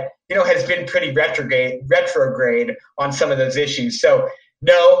state that, has been pretty retrograde on some of those issues. So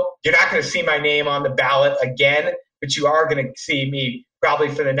no, you're not going to see my name on the ballot again, but you are going to see me probably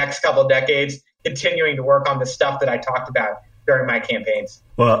for the next couple of decades continuing to work on the stuff that I talked about during my campaigns.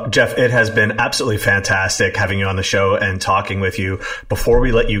 Well, Jeff, it has been absolutely fantastic having you on the show and talking with you. Before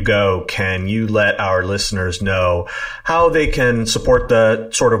we let you go, can you let our listeners know how they can support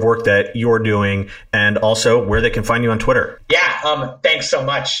the sort of work that you're doing, and also where they can find you on Twitter? Yeah, thanks so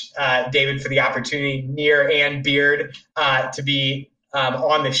much, David, for the opportunity, Near and Beard, to be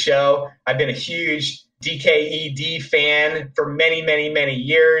on the show. I've been a huge DKED fan for many, many, many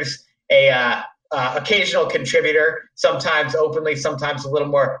years, occasional contributor, sometimes openly, sometimes a little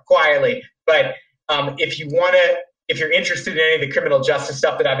more quietly. But if you're interested in any of the criminal justice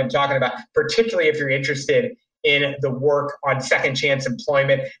stuff that I've been talking about, particularly if you're interested in the work on second chance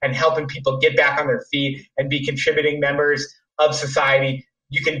employment and helping people get back on their feet and be contributing members of society,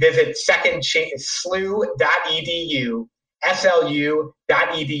 you can visit slu.edu,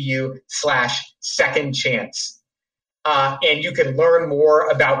 slu.edu/second chance. And you can learn more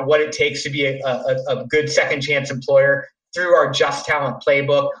about what it takes to be a good second chance employer through our Just Talent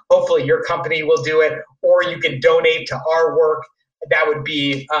playbook. Hopefully your company will do it, or you can donate to our work. That would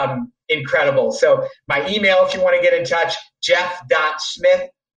be incredible. So my email, if you want to get in touch,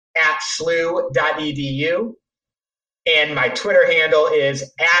 jeff.smith@slu.edu. And my Twitter handle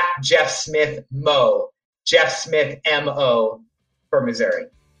is @JeffSmithMo, Jeff Smith M-O for Missouri.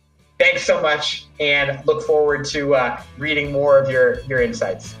 Thanks so much, and look forward to reading more of your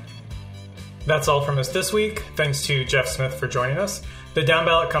insights. That's all from us this week. Thanks to Jeff Smith for joining us. The Down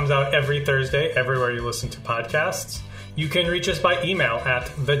Ballot comes out every Thursday, everywhere you listen to podcasts. You can reach us by email at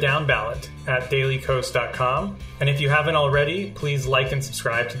thedownballot@dailycoast.com. And if you haven't already, please like and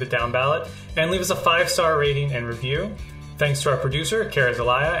subscribe to The Down Ballot and leave us a 5-star rating and review. Thanks to our producer, Kara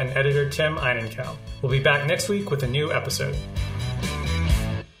Zelaya, and editor, Tim Einenkel. We'll be back next week with a new episode.